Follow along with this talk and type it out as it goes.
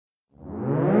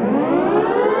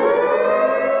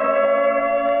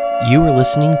You are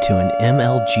listening to an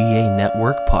MLGA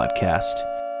Network podcast.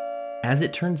 As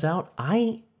it turns out,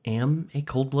 I am a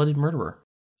cold-blooded murderer.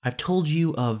 I've told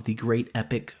you of the great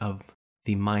epic of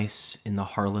the mice in the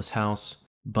Harless house,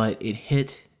 but it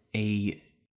hit a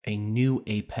new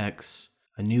apex,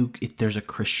 there's a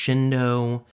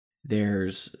crescendo,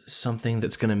 there's something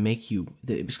that's going to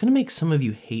make some of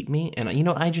you hate me, and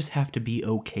I just have to be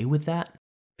okay with that,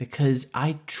 because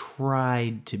I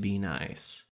tried to be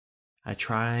nice. I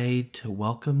tried to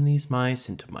welcome these mice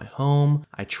into my home.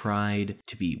 I tried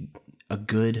to be a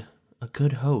good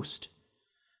host.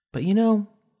 But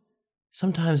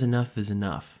sometimes enough is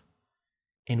enough.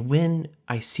 And when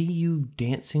I see you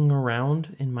dancing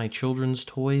around in my children's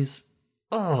toys,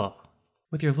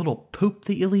 with your little poop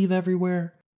that you leave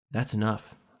everywhere, that's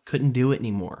enough. Couldn't do it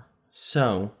anymore.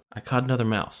 So I caught another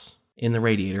mouse in the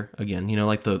radiator again.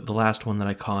 Like the last one that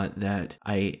I caught, that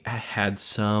I had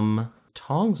some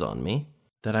tongs on me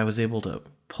that I was able to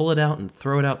pull it out and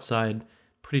throw it outside.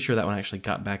 Pretty sure that one actually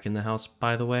got back in the house,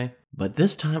 by the way. But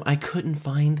this time I couldn't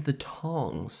find the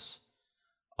tongs.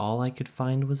 All I could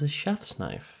find was a chef's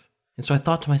knife. And so I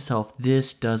thought to myself,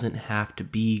 this doesn't have to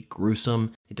be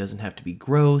gruesome. It doesn't have to be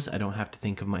gross. I don't have to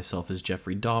think of myself as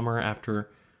Jeffrey Dahmer after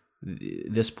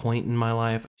this point in my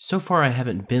life. So far I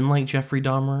haven't been like Jeffrey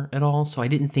Dahmer at all, so I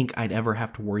didn't think I'd ever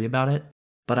have to worry about it.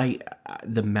 But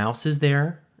the mouse is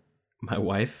there. My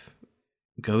wife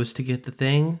goes to get the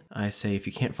thing. I say, if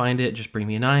you can't find it, just bring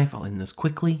me a knife. I'll end this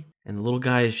quickly. And the little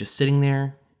guy is just sitting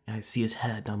there, and I see his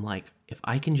head, and I'm like, if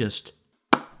I can just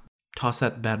toss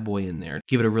that bad boy in there,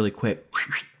 give it a really quick,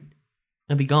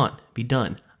 and be gone, be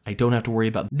done. I don't have to worry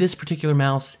about this particular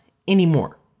mouse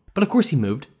anymore. But of course he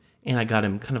moved, and I got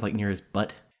him kind of like near his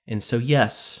butt. And so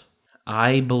yes,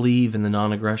 I believe in the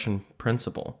non-aggression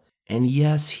principle. And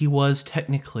yes, he was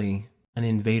technically an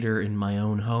invader in my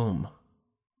own home.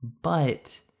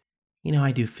 But,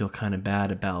 I do feel kind of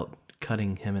bad about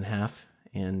cutting him in half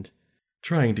and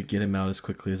trying to get him out as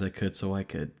quickly as I could so I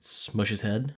could smush his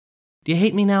head. Do you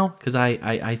hate me now? Because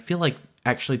I feel like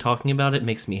actually talking about it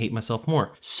makes me hate myself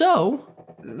more. So,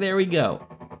 there we go.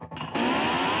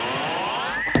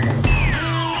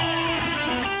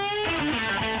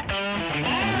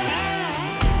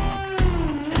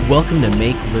 Welcome to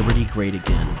Make Liberty Great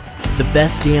Again, the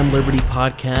best damn liberty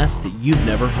podcast that you've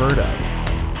never heard of.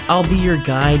 I'll be your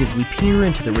guide as we peer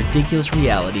into the ridiculous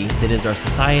reality that is our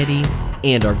society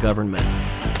and our government.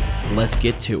 Let's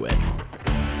get to it.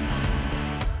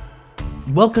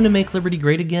 Welcome to Make Liberty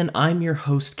Great Again. I'm your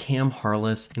host, Cam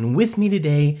Harless, and with me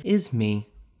today is me.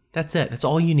 That's it. That's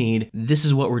all you need. This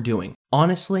is what we're doing.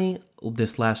 Honestly,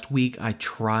 this last week, I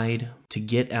tried to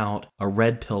get out a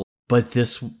red pill, but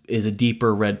this is a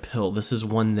deeper red pill. This is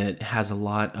one that has a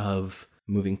lot of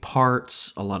moving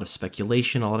parts, a lot of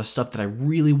speculation, a lot of stuff that I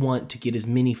really want to get as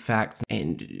many facts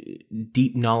and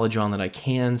deep knowledge on that I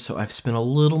can. So I've spent a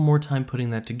little more time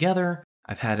putting that together.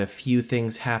 I've had a few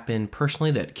things happen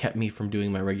personally that kept me from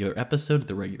doing my regular episode at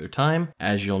the regular time.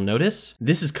 As you'll notice,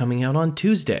 this is coming out on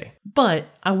Tuesday. But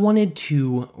I wanted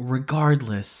to,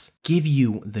 regardless, give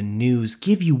you the news,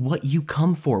 give you what you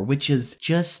come for, which is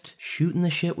just shooting the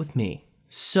shit with me.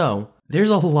 So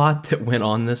there's a lot that went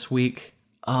on this week.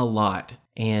 A lot.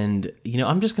 And,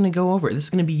 I'm just going to go over it. This is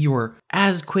going to be your,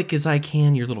 as quick as I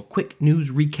can, your little quick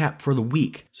news recap for the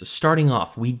week. So starting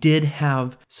off, we did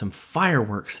have some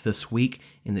fireworks this week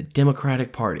in the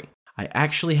Democratic Party. I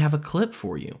actually have a clip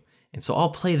for you. And so I'll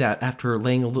play that after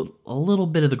laying a little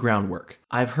bit of the groundwork.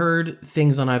 I've heard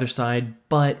things on either side,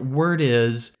 but word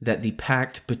is that the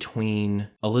pact between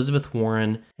Elizabeth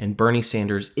Warren and Bernie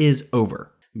Sanders is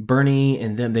over. Bernie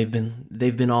and them,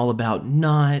 they've been all about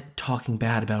not talking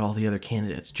bad about all the other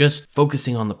candidates, just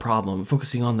focusing on the problem,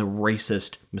 focusing on the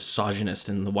racist misogynist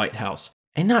in the White House,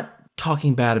 and not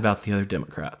talking bad about the other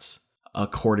Democrats.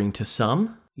 According to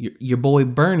some, your boy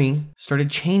Bernie started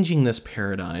changing this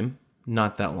paradigm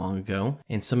not that long ago,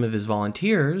 and some of his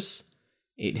volunteers,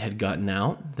 it had gotten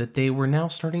out that they were now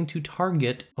starting to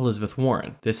target Elizabeth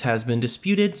Warren. This has been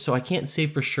disputed, so I can't say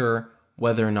for sure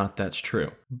whether or not that's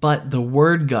true. But the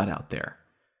word got out there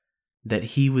that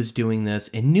he was doing this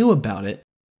and knew about it.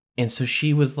 And so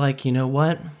she was like, you know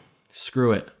what?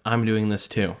 Screw it. I'm doing this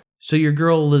too. So your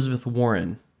girl, Elizabeth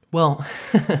Warren, well,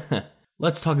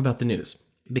 let's talk about the news.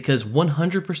 Because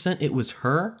 100% it was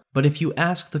her. But if you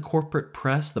ask the corporate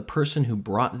press, the person who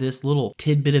brought this little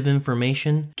tidbit of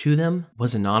information to them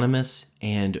was anonymous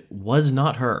and was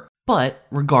not her. But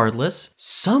regardless,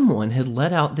 someone had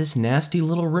let out this nasty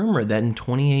little rumor that in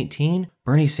 2018,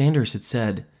 Bernie Sanders had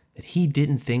said that he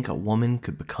didn't think a woman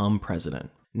could become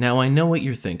president. Now, I know what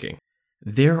you're thinking.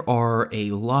 There are a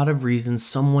lot of reasons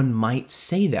someone might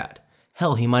say that.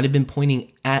 Hell, he might have been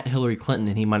pointing at Hillary Clinton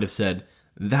and he might have said,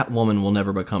 that woman will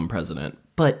never become president.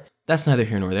 But that's neither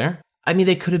here nor there. I mean,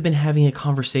 they could have been having a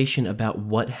conversation about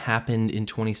what happened in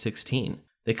 2016.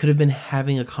 They could have been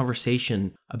having a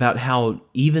conversation about how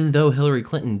even though Hillary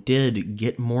Clinton did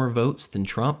get more votes than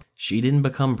Trump, she didn't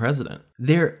become president.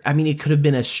 It could have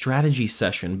been a strategy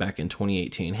session back in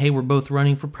 2018. Hey, we're both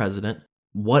running for president.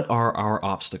 What are our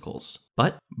obstacles?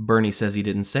 But Bernie says he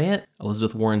didn't say it.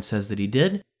 Elizabeth Warren says that he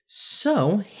did.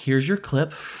 So here's your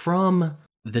clip from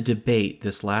the debate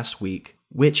this last week,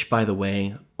 which, by the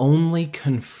way, only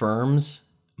confirms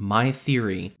my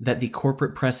theory that the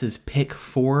corporate press's pick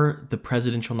for the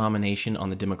presidential nomination on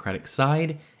the Democratic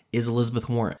side is Elizabeth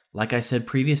Warren. Like I said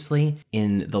previously,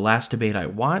 in the last debate I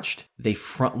watched, they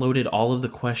front-loaded all of the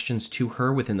questions to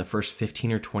her within the first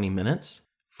 15 or 20 minutes.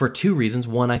 For two reasons.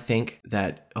 One, I think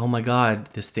that, oh my God,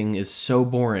 this thing is so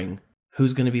boring.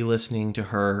 Who's going to be listening to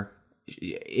her?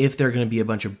 If there are going to be a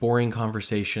bunch of boring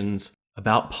conversations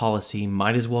about policy,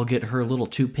 might as well get her little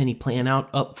two-penny plan out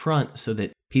up front so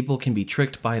that people can be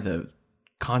tricked by the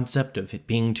concept of it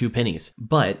being 2 pennies.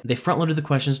 But they front-loaded the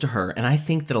questions to her, and I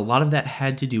think that a lot of that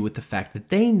had to do with the fact that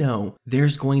they know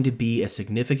there's going to be a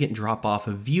significant drop-off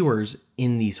of viewers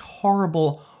in these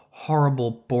horrible,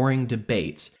 horrible, boring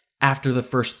debates after the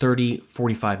first 30,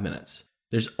 45 minutes.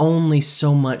 There's only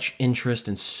so much interest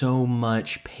and so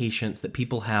much patience that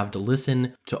people have to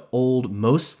listen to old,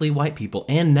 mostly white people,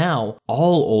 and now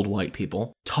all old white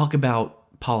people, talk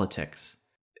about politics.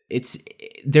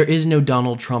 There is no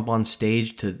Donald Trump on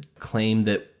stage to claim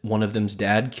that one of them's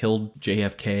dad killed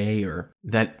JFK or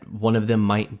that one of them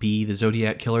might be the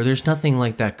Zodiac killer. There's nothing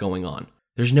like that going on.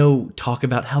 There's no talk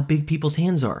about how big people's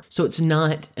hands are. So it's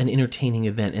not an entertaining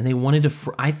event. And they wanted to,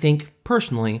 I think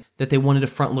personally, that they wanted to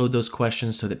front load those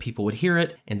questions so that people would hear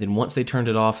it. And then once they turned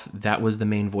it off, that was the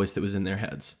main voice that was in their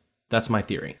heads. That's my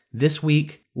theory. This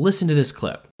week, listen to this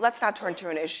clip. Let's now turn to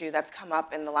an issue that's come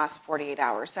up in the last 48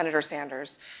 hours. Senator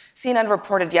Sanders. CNN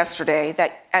reported yesterday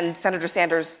that, and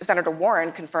Senator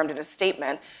Warren confirmed in a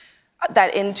statement,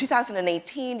 that in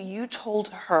 2018, you told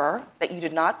her that you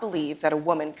did not believe that a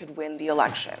woman could win the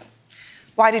election.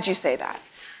 Why did you say that?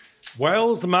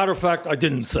 Well, as a matter of fact, I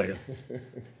didn't say it.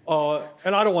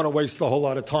 And I don't want to waste a whole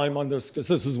lot of time on this because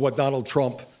this is what Donald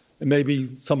Trump and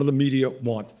maybe some of the media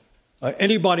want.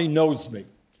 Anybody knows me,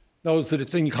 knows that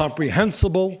it's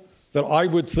incomprehensible that I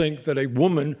would think that a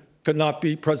woman could not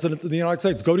be president of the United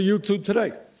States. Go to YouTube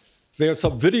today. There's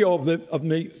a video of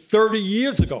me 30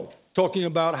 years ago talking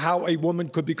about how a woman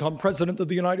could become president of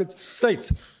the United States.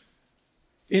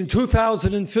 In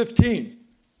 2015,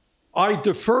 I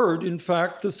deferred, in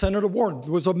fact, to Senator Warren.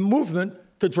 There was a movement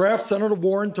to draft Senator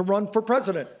Warren to run for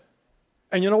president.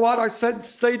 And you know what? I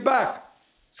stayed back.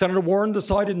 Senator Warren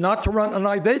decided not to run, and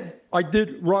I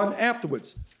did run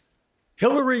afterwards.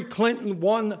 Hillary Clinton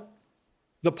won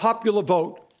the popular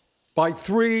vote by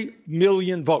 3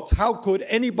 million votes. How could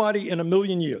anybody in a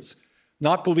million years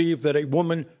not believe that a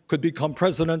woman could become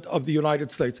president of the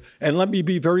United States? And let me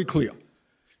be very clear.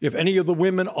 If any of the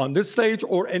women on this stage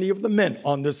or any of the men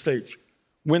on this stage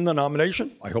win the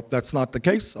nomination, I hope that's not the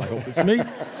case. I hope it's me.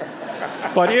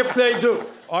 But if they do,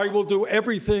 I will do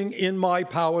everything in my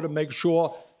power to make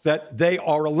sure that they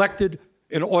are elected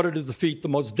in order to defeat the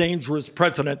most dangerous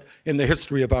president in the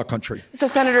history of our country. So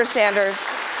Senator Sanders,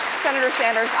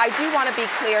 I do want to be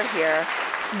clear here.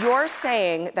 You're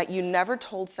saying that you never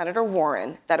told Senator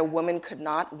Warren that a woman could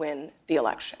not win the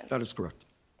election. That is correct.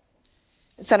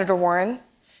 Senator Warren,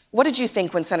 what did you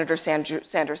think when Senator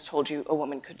Sanders told you a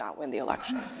woman could not win the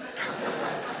election?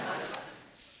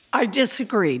 I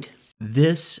disagreed.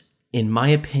 This, in my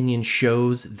opinion,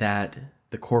 shows that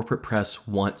the corporate press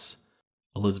wants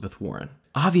Elizabeth Warren.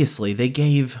 Obviously, they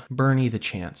gave Bernie the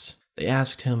chance. They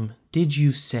asked him, did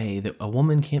you say that a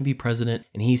woman can't be president?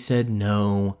 And he said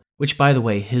no. Which, by the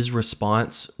way, his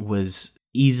response was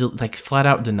flat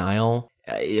out denial.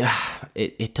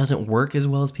 It doesn't work as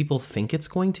well as people think it's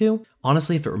going to.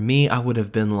 Honestly, if it were me, I would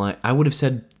have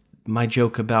said my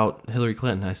joke about Hillary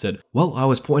Clinton. I said, well, I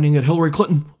was pointing at Hillary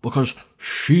Clinton because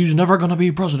she's never going to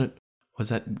be president. Was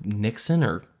that Nixon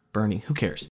or Bernie? Who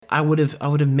cares? I would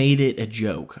have made it a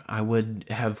joke. I would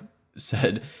have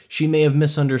said, she may have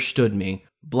misunderstood me,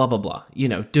 blah, blah, blah.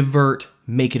 Divert,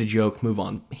 make it a joke, move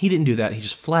on. He didn't do that. He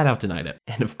just flat out denied it.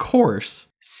 And of course,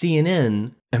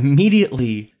 CNN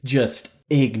immediately just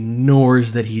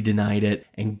ignores that he denied it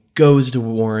and goes to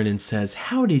Warren and says,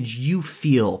 how did you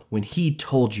feel when he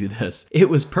told you this? It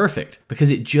was perfect because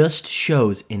it just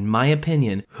shows, in my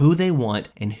opinion, who they want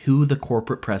and who the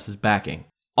corporate press is backing.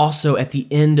 Also, at the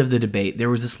end of the debate, there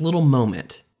was this little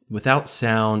moment without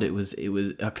sound. It was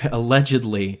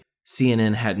allegedly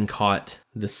CNN hadn't caught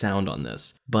the sound on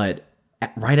this. But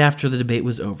right after the debate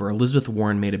was over, Elizabeth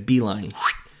Warren made a beeline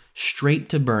straight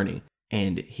to Bernie.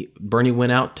 And Bernie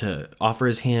went out to offer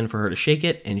his hand for her to shake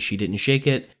it, and she didn't shake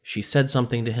it. She said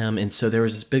something to him, and so there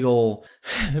was this big old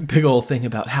thing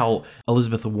about how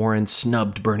Elizabeth Warren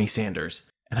snubbed Bernie Sanders.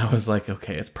 And I was like,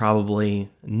 okay, it's probably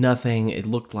nothing. It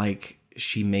looked like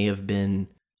she may have been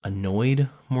annoyed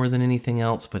more than anything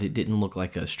else, but it didn't look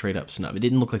like a straight up snub. It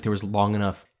didn't look like there was long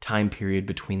enough time period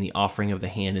between the offering of the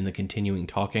hand and the continuing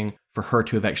talking for her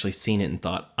to have actually seen it and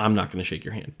thought, I'm not going to shake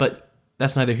your hand. But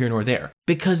that's neither here nor there,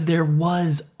 because there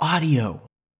was audio,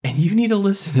 and you need to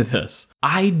listen to this.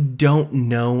 I don't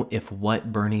know if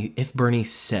Bernie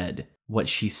said what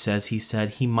she says he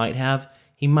said. He might have,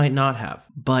 he might not have,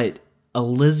 but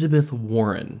Elizabeth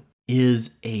Warren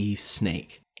is a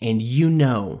snake, and you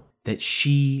know that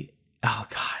oh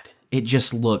God, it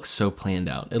just looks so planned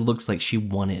out. It looks like she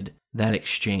wanted that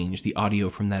exchange, the audio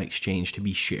from that exchange, to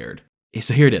be shared.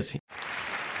 So here it is.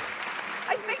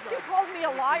 I think you called me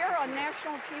a liar on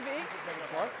national TV.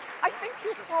 What? I think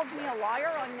you called me a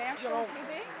liar on national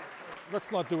TV.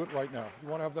 Let's not do it right now. You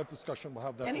want to have that discussion, we'll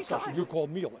have that Anytime. discussion. You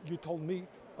told me.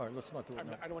 All right, let's not do it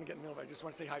now. I don't want to get in the middle of it. I just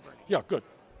want to say hi, Bernie. Yeah, good.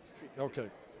 Okay.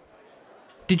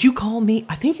 Did you call me?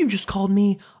 I think you just called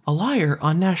me a liar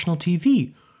on national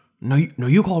TV. No,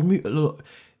 you called me.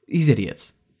 These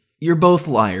idiots. You're both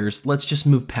liars. Let's just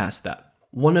move past that.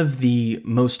 One of the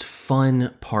most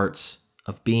fun parts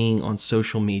of being on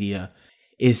social media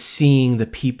is seeing the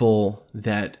people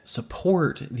that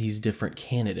support these different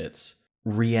candidates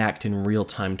react in real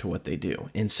time to what they do.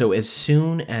 And so as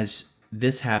soon as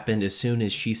this happened, as soon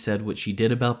as she said what she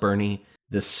did about Bernie,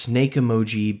 the snake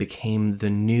emoji became the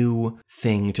new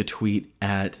thing to tweet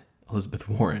at Elizabeth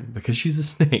Warren because she's a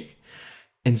snake.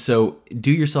 And so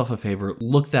do yourself a favor,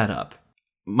 look that up.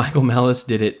 Michael Malice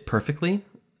did it perfectly.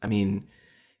 I mean,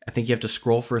 I think you have to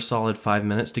scroll for a solid 5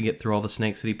 minutes to get through all the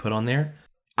snakes that he put on there.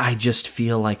 I just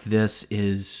feel like this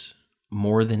is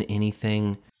more than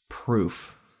anything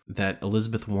proof that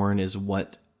Elizabeth Warren is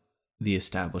what the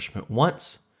establishment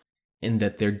wants, and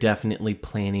that they're definitely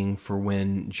planning for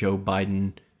when Joe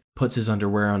Biden puts his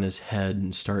underwear on his head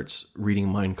and starts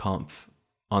reading Mein Kampf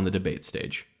on the debate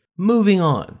stage. Moving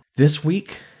on. This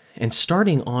week, and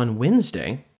starting on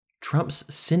Wednesday,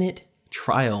 Trump's Senate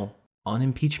trial on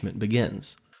impeachment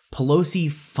begins. Pelosi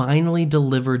finally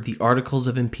delivered the articles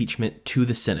of impeachment to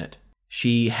the Senate.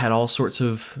 She had all sorts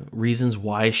of reasons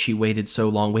why she waited so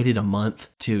long, waited a month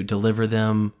to deliver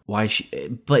them,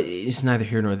 but it's neither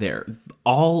here nor there.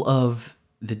 All of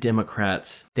the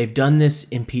Democrats, they've done this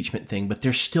impeachment thing, but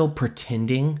they're still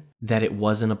pretending that it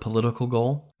wasn't a political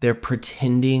goal. They're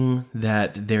pretending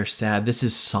that they're sad. This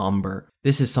is somber.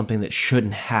 This is something that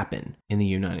shouldn't happen in the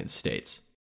United States.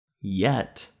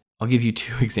 Yet, I'll give you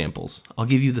two examples. I'll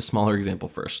give you the smaller example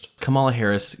first. Kamala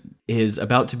Harris is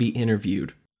about to be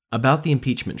interviewed about the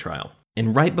impeachment trial.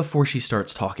 And right before she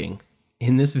starts talking,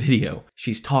 in this video,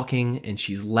 she's talking and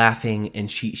she's laughing and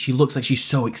she looks like she's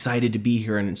so excited to be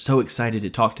here and so excited to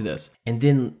talk to this. And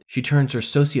then she turns her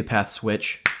sociopath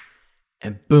switch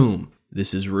and boom,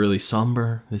 this is really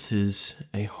somber. This is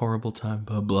a horrible time,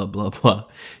 blah, blah, blah, blah.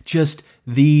 Just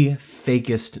the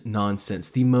fakest nonsense,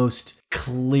 the most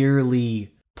clearly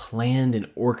planned and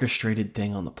orchestrated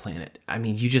thing on the planet. I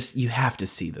mean, you have to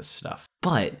see this stuff.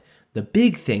 But the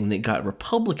big thing that got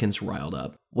Republicans riled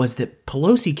up was that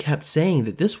Pelosi kept saying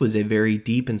that this was a very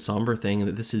deep and somber thing, and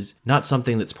that this is not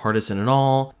something that's partisan at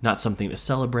all, not something to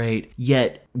celebrate.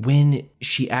 Yet, when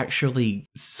she actually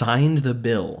signed the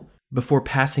bill before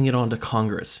passing it on to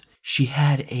Congress, she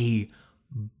had a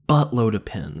buttload of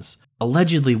pens,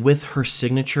 allegedly with her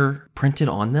signature printed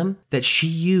on them, that she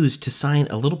used to sign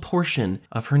a little portion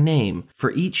of her name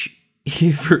for each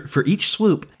for each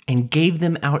swoop, and gave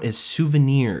them out as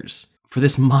souvenirs for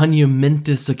this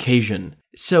monumentous occasion.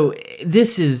 So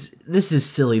this is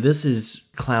silly. This is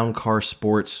clown car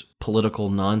sports political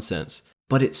nonsense.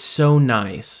 But it's so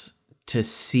nice to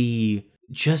see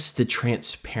just the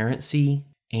transparency,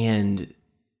 and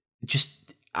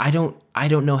just I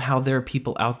don't know how there are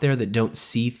people out there that don't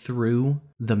see through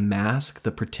the mask,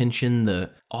 the pretension,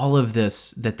 all of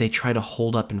this that they try to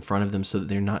hold up in front of them so that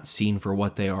they're not seen for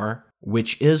what they are,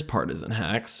 which is partisan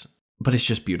hacks, but it's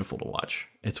just beautiful to watch.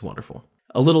 It's wonderful.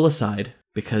 A little aside,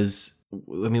 because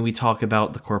I mean, we talk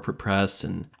about the corporate press,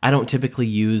 and I don't typically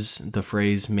use the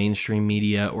phrase mainstream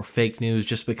media or fake news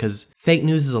just because fake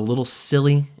news is a little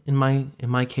silly in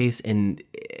my case, and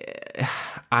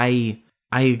I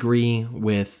agree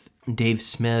with Dave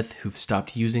Smith, who've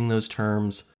stopped using those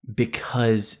terms,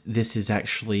 because this is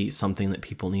actually something that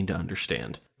people need to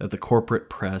understand, that the corporate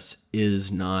press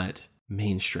is not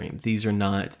mainstream. These are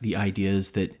not the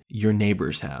ideas that your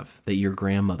neighbors have, that your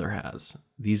grandmother has.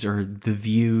 These are the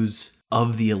views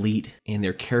of the elite, and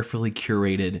they're carefully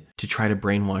curated to try to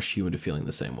brainwash you into feeling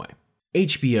the same way.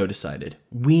 HBO decided,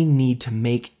 we need to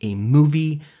make a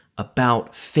movie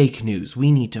about fake news.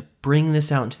 We need to bring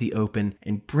this out into the open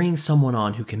and bring someone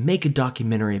on who can make a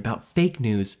documentary about fake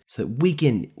news so that we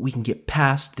can get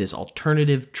past this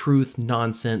alternative truth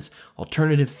nonsense,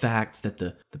 alternative facts that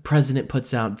the president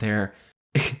puts out there.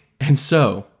 And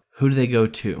so, who do they go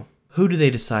to? Who do they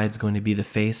decide is going to be the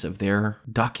face of their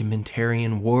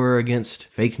documentarian war against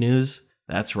fake news?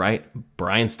 That's right,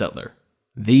 Brian Stetler,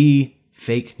 the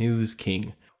fake news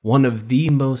king. One of the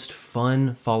most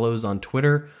fun follows on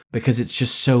Twitter because it's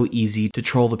just so easy to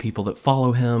troll the people that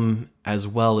follow him, as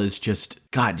well as just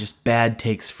bad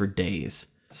takes for days.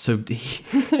 So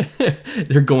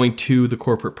they're going to the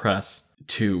corporate press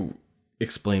to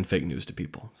explain fake news to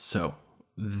people. So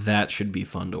that should be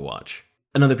fun to watch.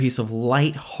 Another piece of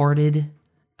lighthearted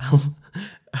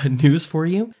news for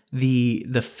you.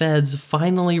 The feds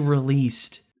finally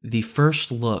released the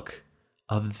first look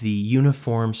of the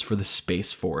uniforms for the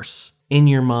Spaceforce. In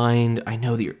your mind, I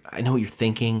know what you're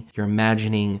thinking. You're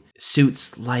imagining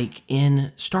suits like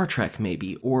in Star Trek,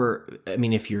 maybe, or I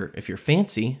mean, if you're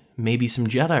fancy, maybe some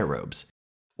Jedi robes,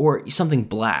 or something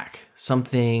black,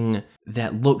 something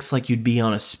that looks like you'd be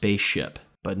on a spaceship,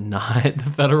 but not the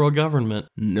federal government.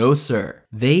 No, sir.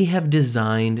 They have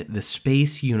designed the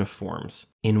space uniforms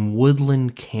in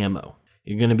woodland camo.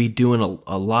 You're going to be doing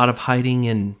a lot of hiding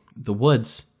in the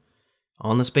woods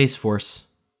on the Space Force.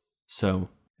 So,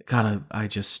 God, I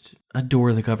just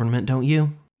adore the government, don't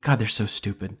you? God, they're so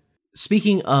stupid.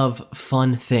 Speaking of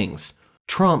fun things,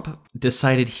 Trump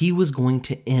decided he was going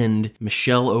to end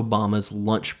Michelle Obama's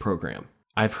lunch program.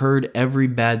 I've heard every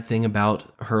bad thing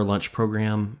about her lunch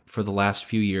program for the last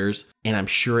few years, and I'm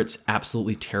sure it's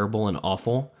absolutely terrible and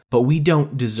awful. But we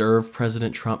don't deserve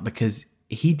President Trump because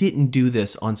he didn't do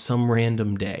this on some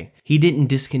random day. He didn't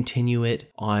discontinue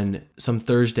it on some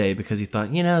Thursday because he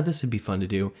thought, this would be fun to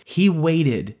do. He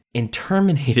waited and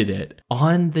terminated it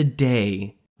on the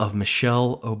day of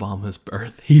Michelle Obama's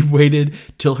birth. He waited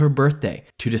till her birthday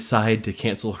to decide to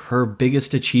cancel her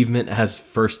biggest achievement as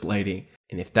First Lady.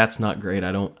 And if that's not great,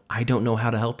 I don't know how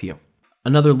to help you.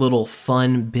 Another little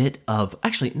fun bit of,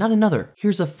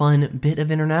 here's a fun bit of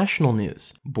international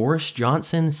news. Boris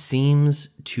Johnson seems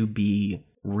to be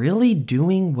really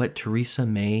doing what Theresa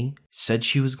May said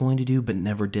she was going to do, but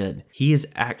never did. He is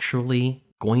actually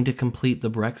going to complete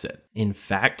the Brexit. In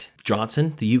fact,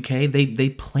 Johnson, the UK, they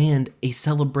planned a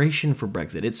celebration for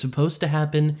Brexit. It's supposed to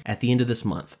happen at the end of this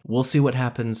month. We'll see what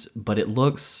happens, but it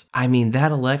looks,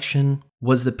 that election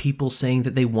was the people saying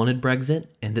that they wanted Brexit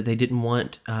and that they didn't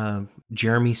want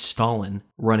Jeremy Stalin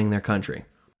running their country.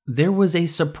 There was a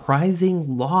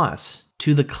surprising loss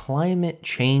to the climate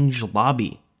change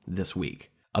lobby this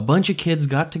week. A bunch of kids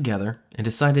got together and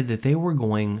decided that they were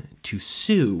going to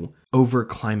sue over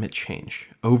climate change,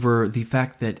 over the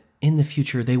fact that in the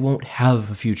future they won't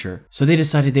have a future. So they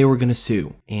decided they were going to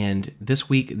sue. And this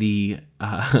week the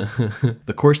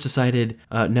courts decided,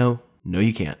 no,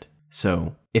 you can't.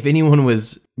 So if anyone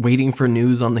was waiting for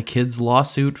news on the kids'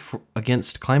 lawsuit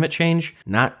against climate change,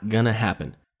 not gonna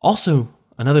happen. Also,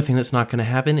 another thing that's not gonna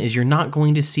happen is you're not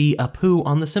going to see Apu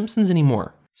on The Simpsons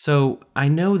anymore. So I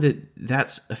know that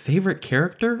that's a favorite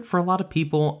character for a lot of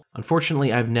people.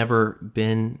 Unfortunately, I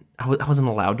wasn't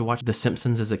allowed to watch The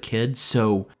Simpsons as a kid,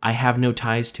 so I have no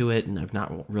ties to it, and I've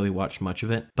not really watched much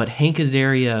of it. But Hank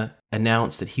Azaria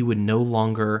announced that he would no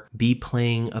longer be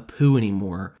playing Apu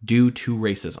anymore due to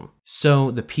racism.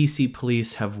 So the PC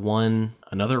police have won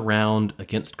another round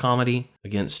against comedy,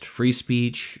 against free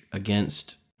speech,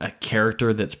 against a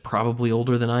character that's probably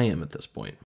older than I am at this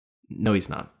point. No, he's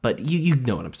not, but you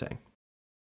know what I'm saying.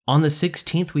 On the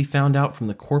 16th, we found out from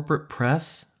the corporate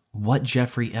press what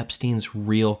Jeffrey Epstein's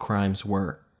real crimes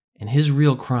were. And his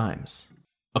real crimes,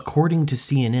 according to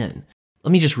CNN,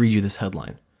 let me just read you this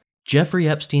headline. Jeffrey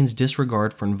Epstein's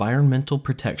disregard for environmental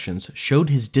protections showed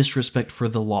his disrespect for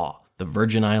the law, the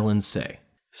Virgin Islands say.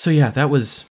 So yeah, that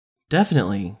was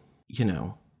definitely,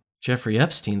 Jeffrey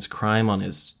Epstein's crime on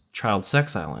his child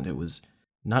sex island. It was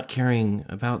not caring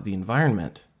about the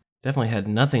environment. Definitely had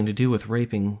nothing to do with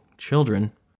raping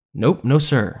children. Nope, no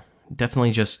sir. Definitely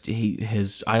just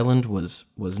his island was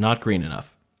not green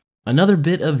enough. Another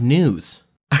bit of news.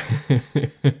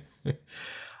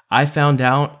 I found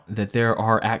out that there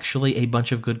are actually a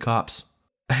bunch of good cops.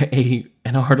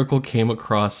 An article came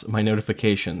across my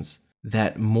notifications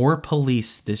that more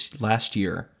police this last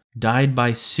year died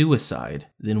by suicide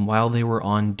than while they were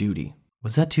on duty.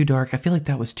 Was that too dark? I feel like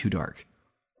that was too dark.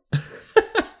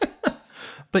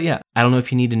 But yeah, I don't know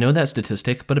if you need to know that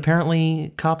statistic, but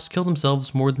apparently cops kill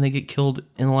themselves more than they get killed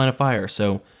in the line of fire.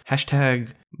 So hashtag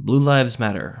Blue Lives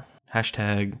Matter.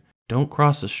 Hashtag don't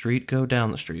cross the street, go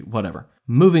down the street. Whatever.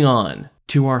 Moving on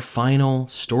to our final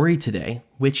story today,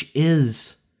 which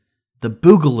is the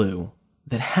Boogaloo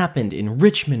that happened in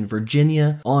Richmond,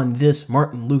 Virginia on this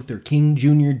Martin Luther King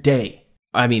Jr. Day.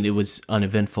 I mean, it was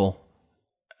uneventful.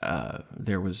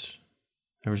 There was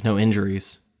no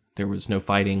injuries. There was no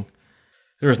fighting.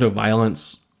 There was no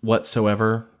violence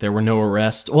whatsoever. There were no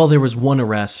arrests. Well, there was one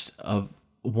arrest of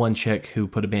one chick who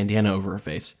put a bandana over her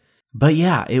face. But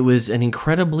yeah, it was an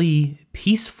incredibly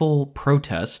peaceful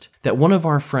protest that one of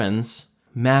our friends,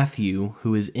 Matthew,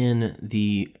 who is in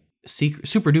the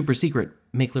super duper secret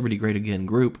Make Liberty Great Again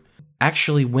group,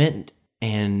 actually went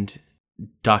and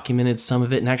documented some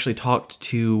of it and actually talked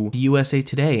to USA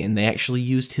Today, and they actually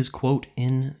used his quote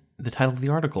in the title of the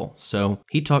article. So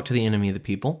he talked to the enemy of the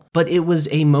people. But it was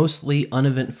a mostly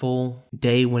uneventful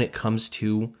day when it comes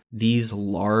to these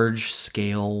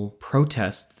large-scale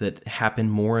protests that happen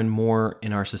more and more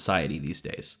in our society these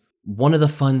days. One of the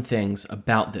fun things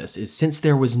about this is since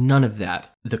there was none of that,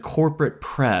 the corporate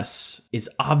press is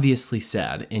obviously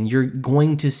sad, and you're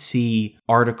going to see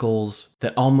articles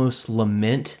that almost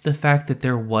lament the fact that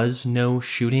there was no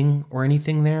shooting or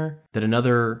anything there, that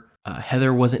another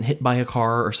Heather wasn't hit by a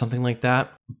car or something like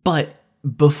that. But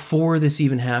before this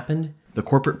even happened, the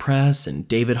corporate press and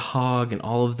David Hogg and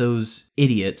all of those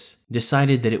idiots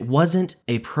decided that it wasn't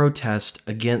a protest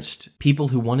against people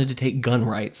who wanted to take gun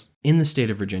rights in the state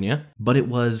of Virginia, but it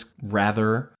was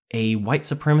rather a white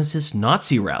supremacist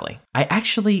Nazi rally.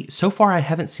 So far I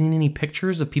haven't seen any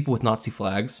pictures of people with Nazi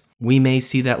flags. We may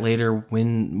see that later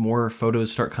when more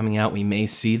photos start coming out. We may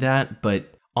see that,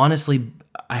 but honestly,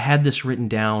 I had this written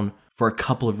down for a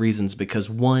couple of reasons, because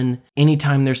one,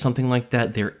 anytime there's something like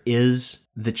that, there is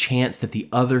the chance that the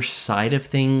other side of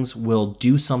things will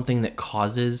do something that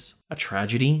causes a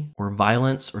tragedy or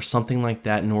violence or something like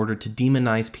that in order to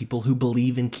demonize people who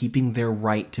believe in keeping their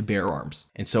right to bear arms.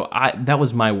 And so that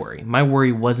was my worry. My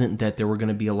worry wasn't that there were going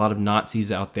to be a lot of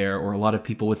Nazis out there or a lot of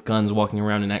people with guns walking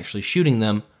around and actually shooting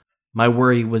them. My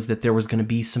worry was that there was going to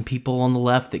be some people on the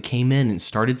left that came in and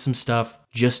started some stuff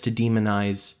just to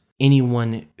demonize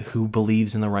anyone who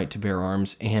believes in the right to bear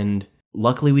arms. And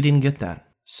luckily we didn't get that.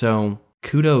 So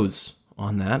kudos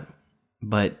on that.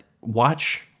 But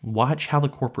watch how the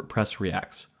corporate press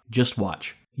reacts. Just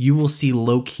watch. You will see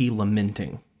low-key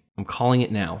lamenting. I'm calling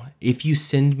it now. If you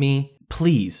send me,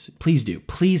 please do.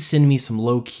 Please send me some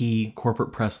low-key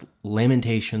corporate press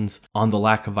lamentations on the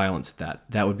lack of violence at that.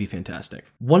 That would be fantastic.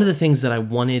 One of the things that I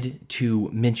wanted to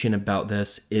mention about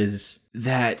this is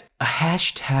that a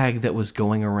hashtag that was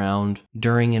going around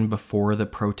during and before the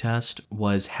protest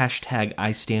was hashtag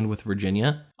I Stand With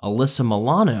Virginia. Alyssa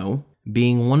Milano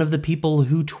being one of the people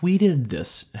who tweeted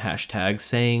this hashtag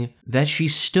saying that she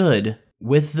stood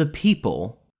with the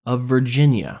people of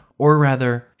Virginia, or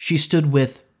rather, she stood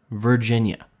with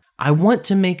Virginia. I want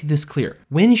to make this clear.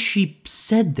 When she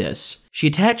said this, she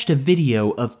attached a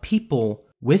video of people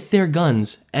with their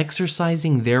guns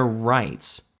exercising their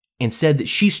rights and said that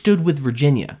she stood with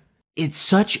Virginia. It's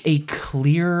such a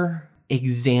clear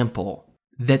example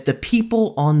that the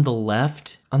people on the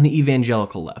left, on the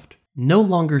evangelical left, no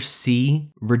longer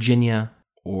see Virginia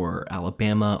or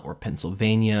Alabama or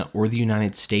Pennsylvania or the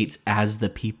United States as the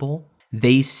people.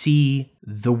 They see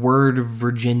the word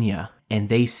Virginia and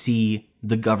they see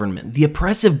the government, the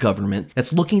oppressive government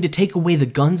that's looking to take away the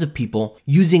guns of people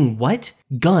using what?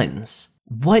 Guns.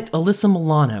 What Alyssa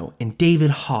Milano and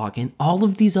David Hogg and all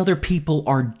of these other people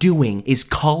are doing is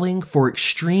calling for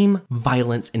extreme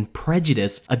violence and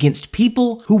prejudice against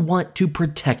people who want to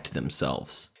protect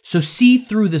themselves. So see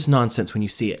through this nonsense when you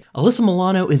see it. Alyssa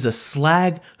Milano is a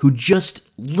slag who just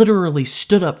literally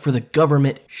stood up for the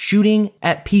government shooting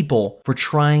at people for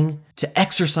trying to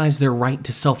exercise their right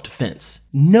to self-defense.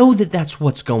 Know that that's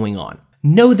what's going on.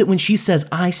 Know that when she says,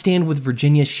 I stand with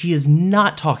Virginia, she is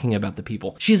not talking about the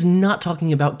people. She is not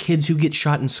talking about kids who get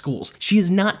shot in schools. She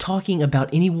is not talking about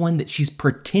anyone that she's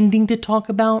pretending to talk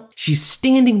about. She's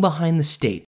standing behind the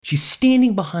state. She's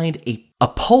standing behind a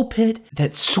pulpit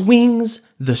that swings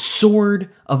the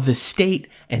sword of the state,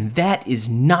 and that is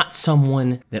not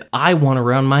someone that I want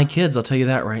around my kids, I'll tell you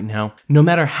that right now. No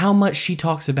matter how much she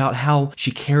talks about how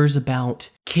she cares about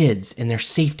kids and their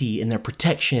safety and their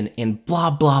protection and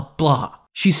blah, blah, blah,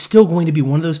 she's still going to be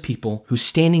one of those people who's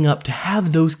standing up to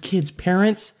have those kids'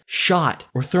 parents shot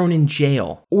or thrown in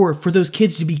jail, or for those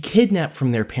kids to be kidnapped from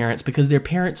their parents because their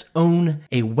parents own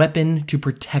a weapon to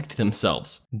protect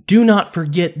themselves. Do not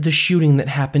forget the shooting that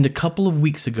happened a couple of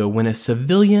weeks ago when a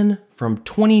civilian from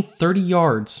 20, 30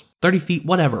 yards, 30 feet,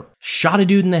 whatever, shot a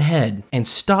dude in the head and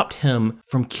stopped him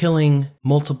from killing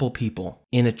multiple people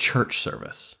in a church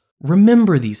service.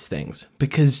 Remember these things,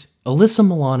 because Alyssa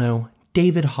Milano,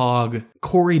 David Hogg,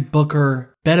 Cory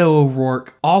Booker, Beto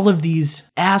O'Rourke, all of these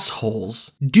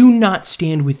assholes do not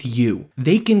stand with you.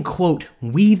 They can quote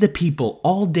 "we the people"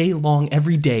 all day long,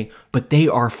 every day, but they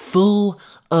are full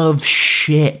of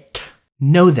shit.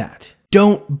 Know that.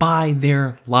 Don't buy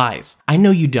their lies. I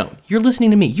know you don't. You're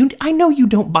listening to me. I know you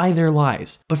don't buy their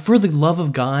lies. But for the love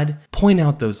of God, point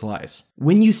out those lies.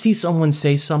 When you see someone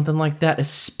say something like that,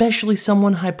 especially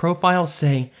someone high profile,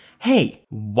 say, hey,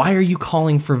 why are you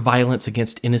calling for violence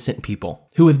against innocent people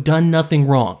who have done nothing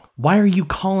wrong? Why are you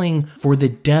calling for the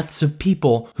deaths of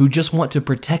people who just want to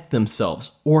protect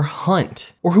themselves or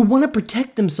hunt or who want to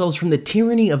protect themselves from the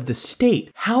tyranny of the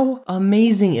state? How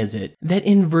amazing is it that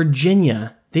in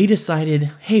Virginia, they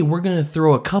decided, hey, we're going to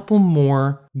throw a couple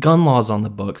more gun laws on the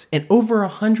books, and over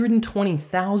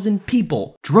 120,000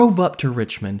 people drove up to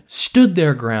Richmond, stood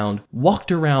their ground, walked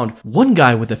around, one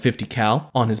guy with a 50 cal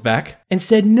on his back, and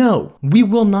said, no, we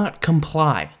will not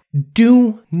comply.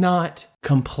 Do not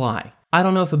comply. I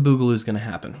don't know if a Boogaloo is going to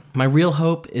happen. My real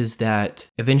hope is that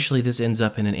eventually this ends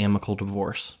up in an amicable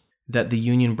divorce, that the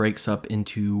union breaks up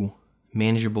into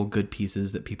manageable good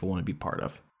pieces that people want to be part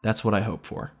of. That's what I hope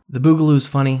for. The Boogaloo's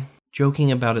funny.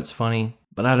 Joking about it's funny,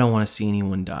 but I don't want to see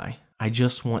anyone die. I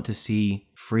just want to see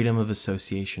freedom of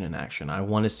association in action. I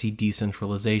want to see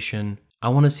decentralization. I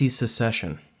want to see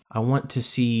secession. I want to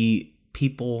see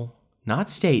people,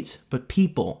 not states, but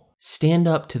people, stand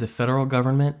up to the federal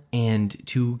government and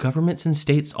to governments and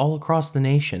states all across the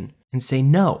nation and say,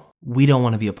 no, we don't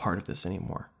want to be a part of this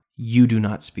anymore. You do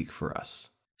not speak for us.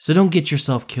 So don't get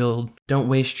yourself killed, don't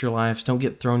waste your lives, don't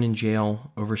get thrown in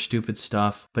jail over stupid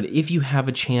stuff. But if you have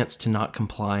a chance to not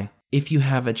comply, if you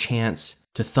have a chance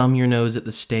to thumb your nose at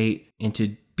the state and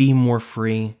to be more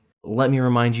free, let me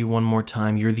remind you one more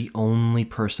time, you're the only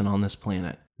person on this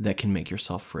planet that can make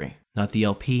yourself free. Not the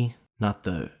LP, not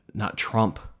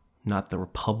Trump, not the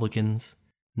Republicans,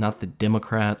 not the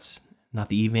Democrats, not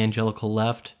the evangelical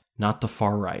left, not the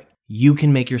far right. You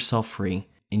can make yourself free,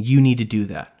 and you need to do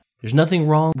that. There's nothing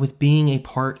wrong with being a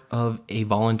part of a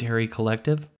voluntary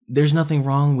collective. There's nothing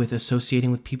wrong with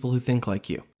associating with people who think like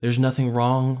you. There's nothing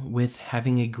wrong with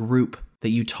having a group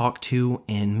that you talk to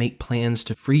and make plans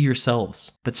to free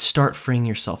yourselves. But start freeing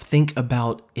yourself. Think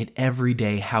about it every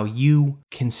day, how you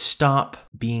can stop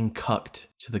being cucked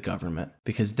to the government.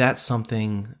 Because that's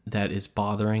something that is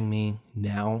bothering me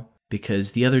now.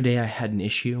 Because the other day I had an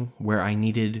issue where I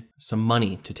needed some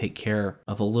money to take care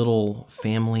of a little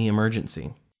family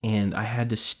emergency. And I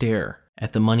had to stare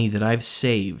at the money that I've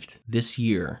saved this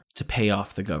year to pay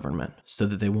off the government so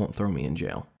that they won't throw me in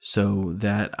jail, so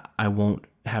that I won't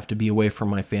have to be away from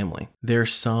my family.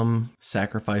 There's some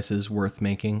sacrifices worth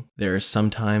making. There's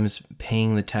sometimes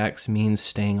paying the tax means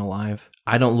staying alive.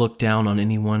 I don't look down on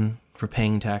anyone for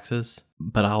paying taxes,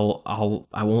 but I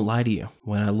won't lie to you.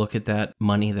 When I look at that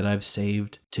money that I've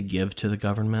saved to give to the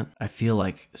government, I feel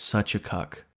like such a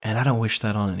cuck. And I don't wish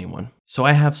that on anyone. So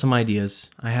I have some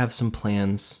ideas. I have some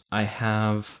plans. I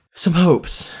have some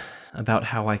hopes about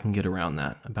how I can get around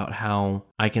that, about how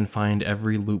I can find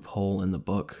every loophole in the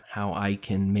book, how I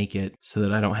can make it so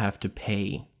that I don't have to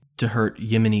pay to hurt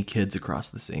Yemeni kids across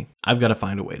the sea. I've got to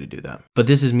find a way to do that. But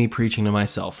this is me preaching to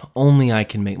myself. Only I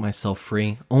can make myself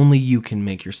free. Only you can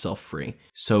make yourself free.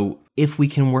 So if we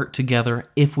can work together,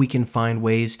 if we can find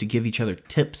ways to give each other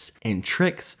tips and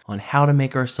tricks on how to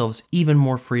make ourselves even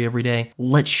more free every day,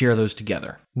 let's share those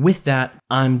together. With that,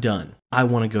 I'm done. I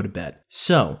want to go to bed.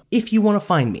 So if you want to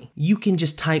find me, you can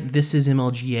just type "This is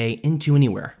MLGA" into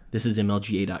anywhere. This is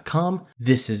MLGA.com.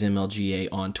 This is MLGA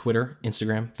on Twitter,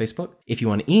 Instagram, Facebook. If you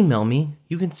want to email me,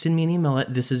 you can send me an email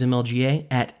at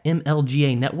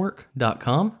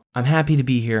thisismlga@mlganetwork.com. I'm happy to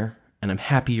be here, and I'm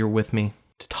happy you're with me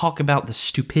to talk about the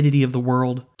stupidity of the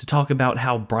world, to talk about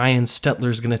how Brian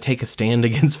Stetler's going to take a stand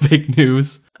against fake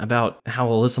news, about how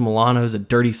Alyssa Milano's a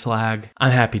dirty slag.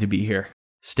 I'm happy to be here.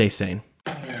 Stay sane.